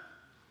 Amen?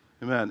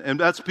 Amen. And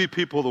let's be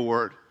people of the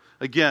Word.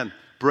 Again,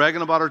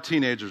 bragging about our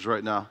teenagers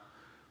right now.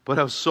 But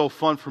it was so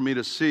fun for me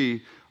to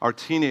see our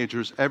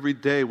teenagers every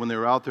day when they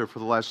were out there for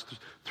the last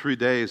 3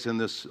 days in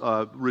this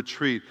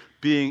retreat,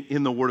 being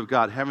in the Word of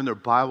God, having their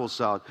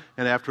Bibles out.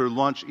 And after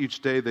lunch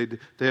each day, they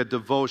had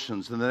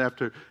devotions. And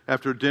then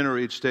after dinner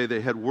each day,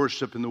 they had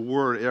worship in the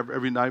Word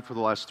every night for the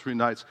last 3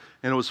 nights.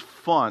 And it was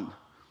fun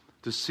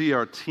to see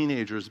our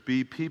teenagers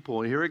be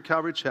people here at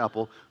Calvary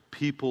Chapel,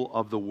 people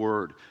of the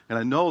Word. And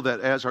I know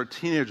that as our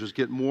teenagers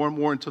get more and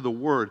more into the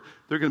Word,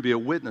 they're going to be a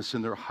witness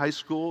in their high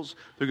schools.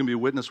 They're going to be a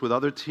witness with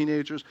other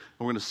teenagers.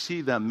 And we're going to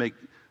see them make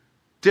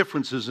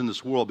differences in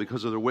this world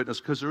because of their witness,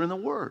 because they're in the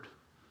Word.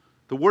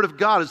 The Word of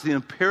God is the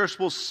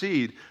imperishable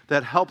seed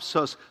that helps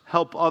us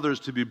help others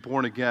to be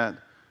born again.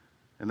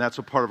 And that's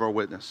a part of our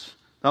witness.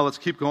 Now let's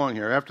keep going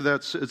here. After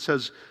that, it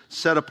says,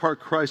 set apart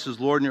Christ as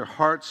Lord in your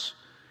hearts.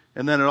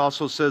 And then it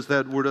also says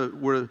that we're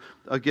to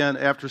again,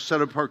 after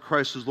set apart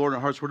Christ as Lord in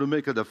our hearts, we're to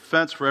make a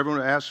defense for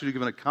everyone who asks you to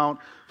give an account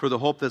for the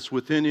hope that's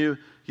within you,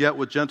 yet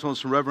with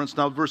gentleness and reverence.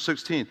 Now, verse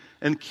 16.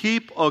 And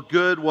keep a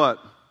good what?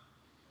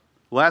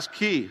 Last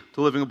key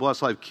to living a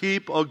blessed life.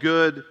 Keep a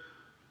good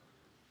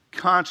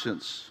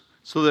conscience,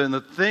 so that in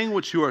the thing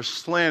which you are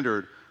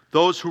slandered,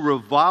 those who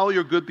revile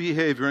your good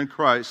behavior in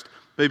Christ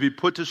may be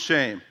put to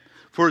shame.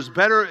 For it's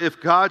better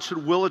if God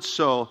should will it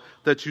so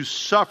that you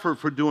suffer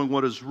for doing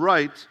what is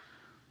right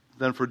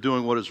than for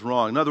doing what is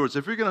wrong. In other words,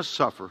 if you're going to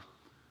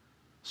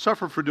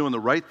suffer for doing the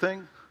right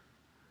thing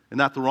and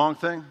not the wrong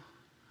thing.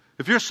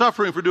 If you're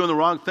suffering for doing the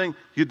wrong thing,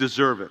 you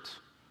deserve it.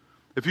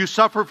 If you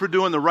suffer for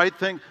doing the right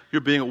thing,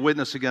 you're being a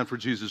witness again for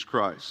Jesus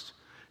Christ.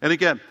 And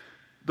again,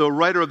 the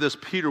writer of this,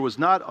 Peter, was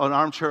not an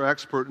armchair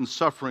expert in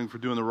suffering for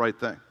doing the right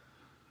thing.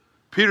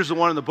 Peter's the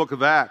one in the book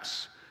of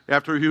Acts,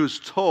 after he was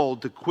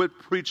told to quit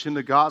preaching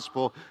the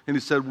gospel, and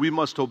he said, we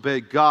must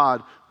obey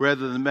God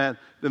rather than men.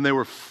 Then they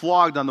were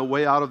flogged on the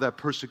way out of that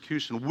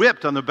persecution,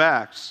 whipped on their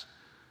backs.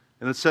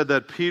 And it said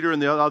that Peter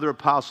and the other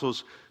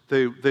apostles,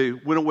 they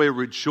went away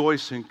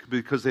rejoicing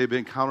because they had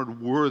been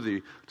counted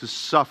worthy to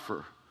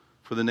suffer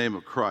for the name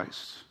of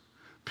Christ.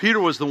 Peter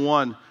was the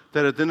one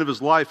that at the end of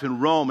his life in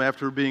Rome,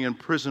 after being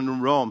imprisoned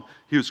in Rome,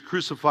 he was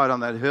crucified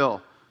on that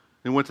hill.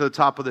 He went to the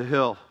top of the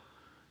hill.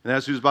 And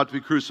as he was about to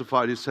be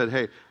crucified, he said,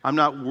 hey, I'm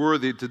not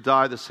worthy to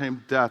die the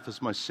same death as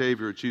my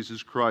Savior,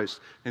 Jesus Christ.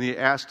 And he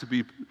asked to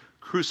be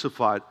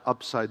crucified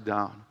upside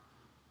down.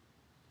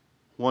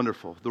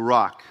 Wonderful. The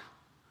rock.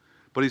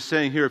 But he's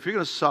saying here, if you're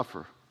going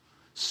to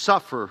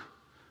suffer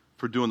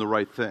for doing the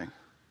right thing.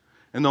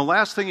 And the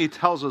last thing he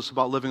tells us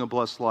about living a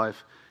blessed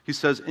life, he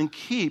says, and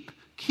keep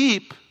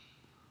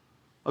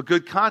a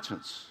good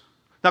conscience.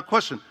 Now,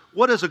 question,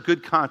 what is a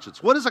good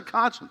conscience? What is a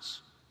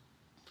conscience?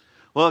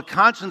 Well, a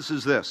conscience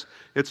is this.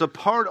 It's a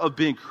part of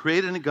being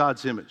created in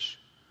God's image.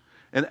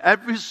 And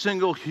every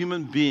single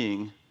human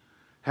being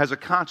has a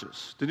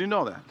conscience. Did you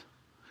know that?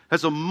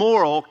 Has a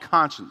moral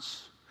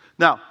conscience.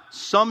 Now,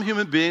 some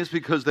human beings,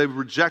 because they've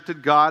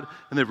rejected God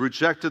and they've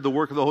rejected the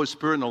work of the Holy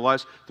Spirit in their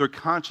lives, their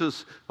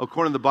conscience,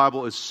 according to the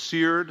Bible, is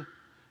seared,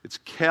 it's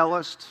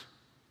calloused,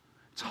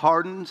 it's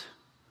hardened,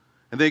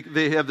 and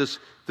they have this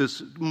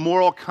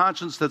moral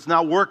conscience that's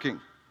not working.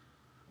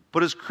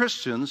 But as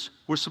Christians,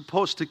 we're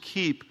supposed to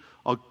keep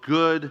a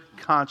good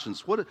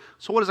conscience.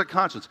 So what is a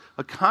conscience?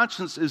 A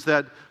conscience is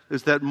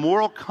that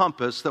moral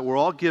compass that we're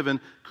all given,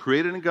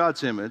 created in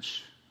God's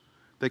image,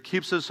 that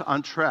keeps us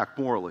on track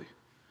morally.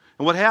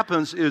 And what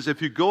happens is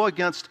if you go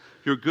against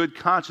your good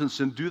conscience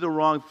and do the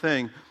wrong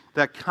thing,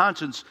 that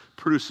conscience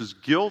produces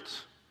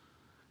guilt,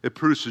 it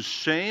produces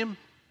shame,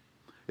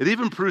 it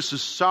even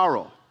produces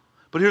sorrow.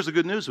 But here's the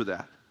good news with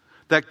that.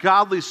 That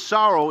godly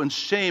sorrow and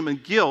shame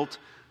and guilt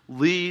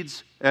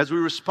leads, as we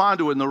respond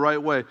to it in the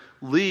right way,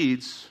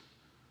 leads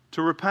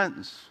to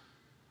repentance.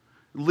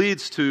 It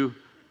leads to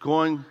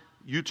going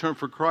U-turn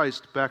for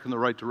Christ back in the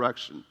right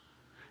direction.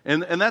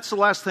 And that's the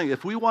last thing.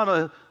 If we want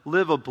to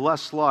live a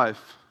blessed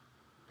life,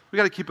 we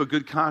got to keep a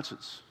good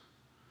conscience.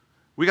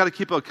 We got to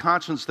keep a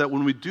conscience that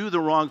when we do the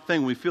wrong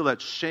thing, we feel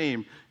that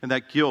shame and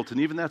that guilt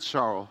and even that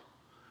sorrow.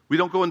 We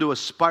don't go into a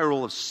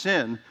spiral of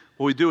sin.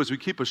 What we do is we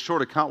keep a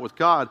short account with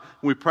God,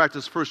 and we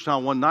practice 1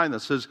 John 1:9 that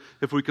says,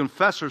 if we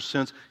confess our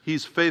sins,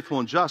 He's faithful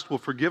and just, will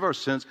forgive our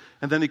sins,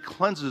 and then He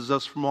cleanses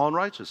us from all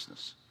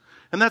unrighteousness.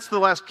 And that's the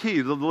last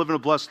key to living a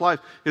blessed life,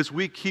 is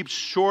we keep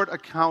short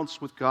accounts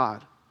with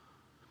God.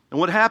 And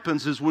what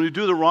happens is when we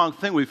do the wrong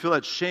thing, we feel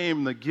that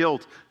shame, the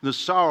guilt, and the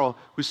sorrow.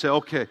 We say,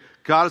 okay,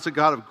 God is a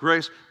God of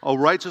grace. A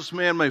righteous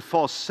man may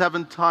fall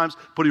 7 times,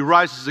 but he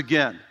rises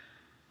again.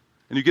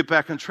 And you get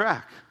back on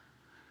track.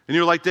 And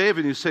you're like David,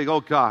 and you say,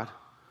 oh God,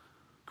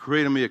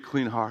 create in me a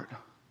clean heart.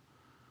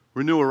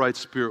 Renew a right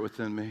spirit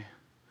within me.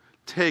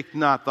 Take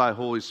not thy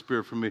Holy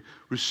Spirit from me.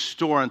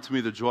 Restore unto me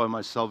the joy of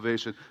my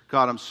salvation.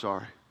 God, I'm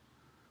sorry.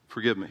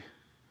 Forgive me.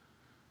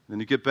 Then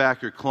you get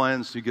back, you're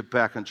cleansed, you get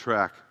back on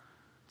track,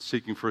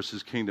 seeking first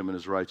His kingdom and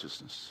His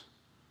righteousness.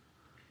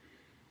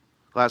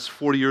 Last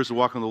 40 years of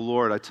walking with the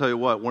Lord, I tell you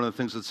what, one of the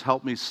things that's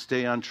helped me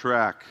stay on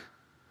track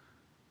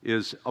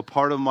is a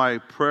part of my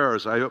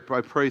prayers. I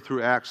pray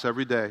through Acts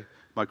every day,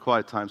 my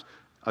quiet times.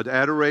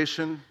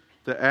 Adoration,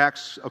 the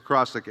Acts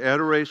across like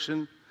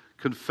adoration,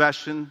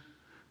 confession,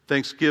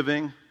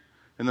 thanksgiving,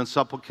 and then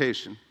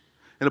supplication.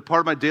 And a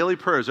part of my daily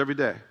prayers every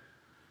day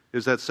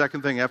is that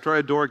second thing. After I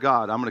adore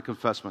God, I'm going to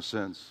confess my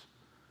sins.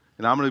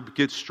 And I'm going to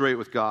get straight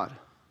with God.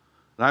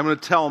 And I'm going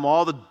to tell him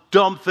all the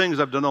dumb things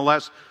I've done in the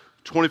last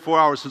 24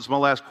 hours since my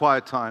last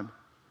quiet time.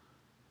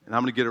 And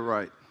I'm going to get it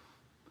right.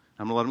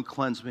 I'm going to let him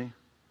cleanse me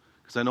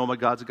because I know my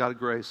God's a God of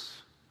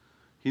grace.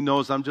 He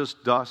knows I'm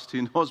just dust.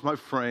 He knows my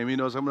frame. He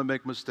knows I'm going to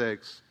make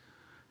mistakes.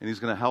 And he's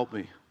going to help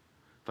me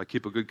if I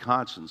keep a good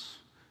conscience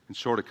and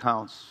short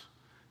accounts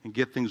and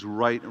get things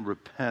right and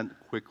repent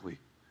quickly.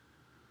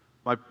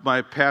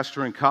 My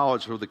pastor in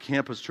college, or the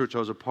campus church I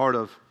was a part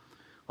of,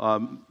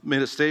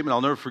 made a statement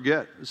I'll never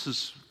forget. This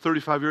is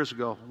 35 years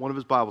ago, one of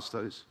his Bible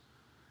studies.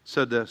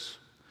 Said this: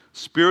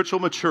 spiritual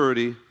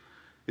maturity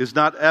is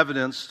not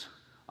evidenced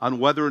on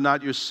whether or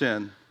not you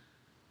sin.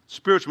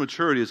 Spiritual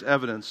maturity is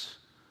evidence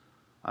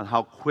on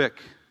how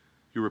quick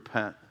you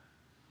repent.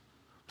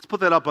 Let's put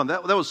that up on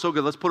that. That was so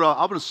good. Let's put it up.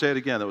 I'm going to say it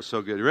again. That was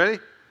so good. You ready?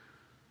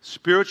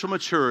 Spiritual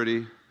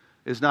maturity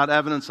is not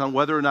evidence on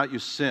whether or not you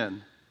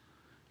sin.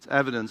 It's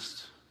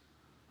evidenced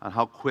on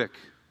how quick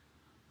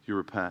you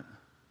repent.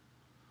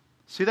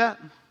 See that?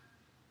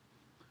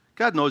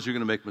 God knows you're going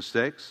to make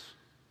mistakes.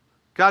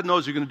 God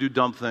knows you're going to do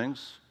dumb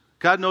things.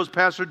 God knows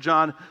Pastor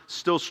John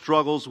still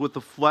struggles with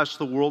the flesh,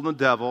 the world, and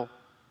the devil.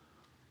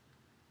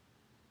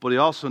 But he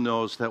also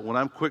knows that when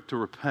I'm quick to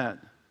repent,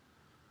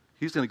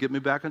 he's going to get me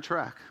back on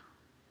track.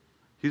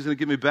 He's going to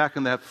get me back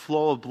in that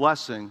flow of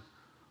blessing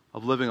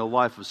of living a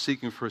life of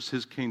seeking first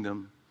his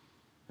kingdom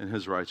and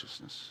his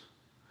righteousness.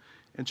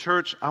 And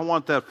church, I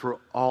want that for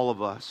all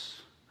of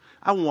us.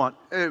 I want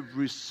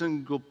every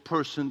single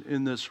person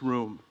in this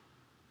room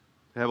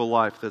to have a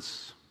life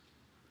that's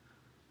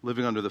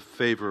living under the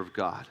favor of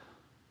God.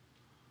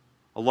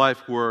 A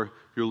life where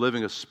you're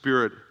living a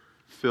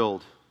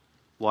spirit-filled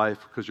life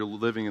because you're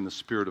living in the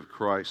Spirit of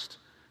Christ.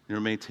 You're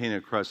maintaining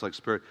a Christ-like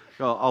spirit.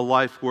 A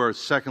life where,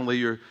 secondly,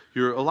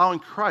 you're allowing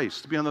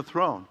Christ to be on the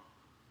throne.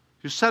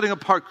 You're setting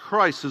apart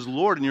Christ as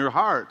Lord in your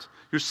heart.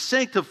 You're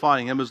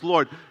sanctifying him as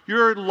Lord.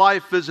 Your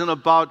life isn't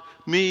about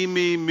me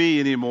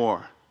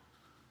anymore.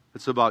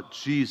 It's about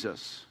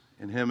Jesus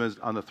and him as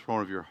on the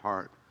throne of your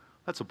heart.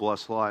 That's a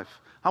blessed life.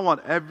 I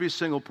want every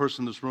single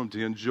person in this room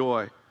to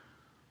enjoy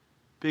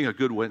being a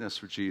good witness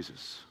for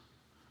Jesus,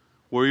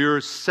 where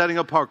you're setting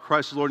apart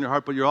Christ as Lord in your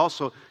heart, but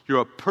you're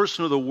a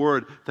person of the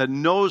Word that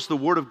knows the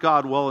Word of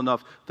God well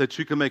enough that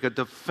you can make a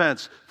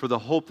defense for the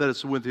hope that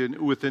is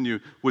within you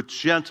with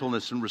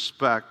gentleness and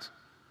respect.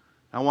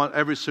 I want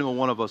every single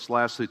one of us,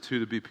 lastly,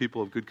 too, to be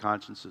people of good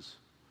consciences.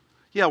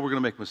 Yeah, we're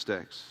going to make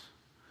mistakes,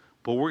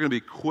 but we're going to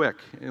be quick,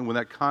 and when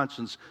that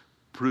conscience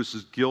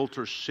produces guilt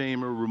or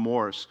shame or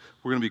remorse,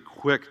 we're going to be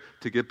quick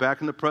to get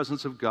back in the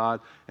presence of God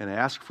and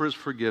ask for his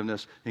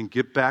forgiveness and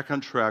get back on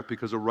track,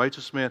 because a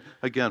righteous man,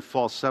 again,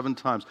 falls 7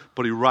 times,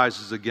 but he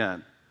rises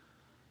again.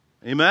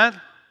 Amen?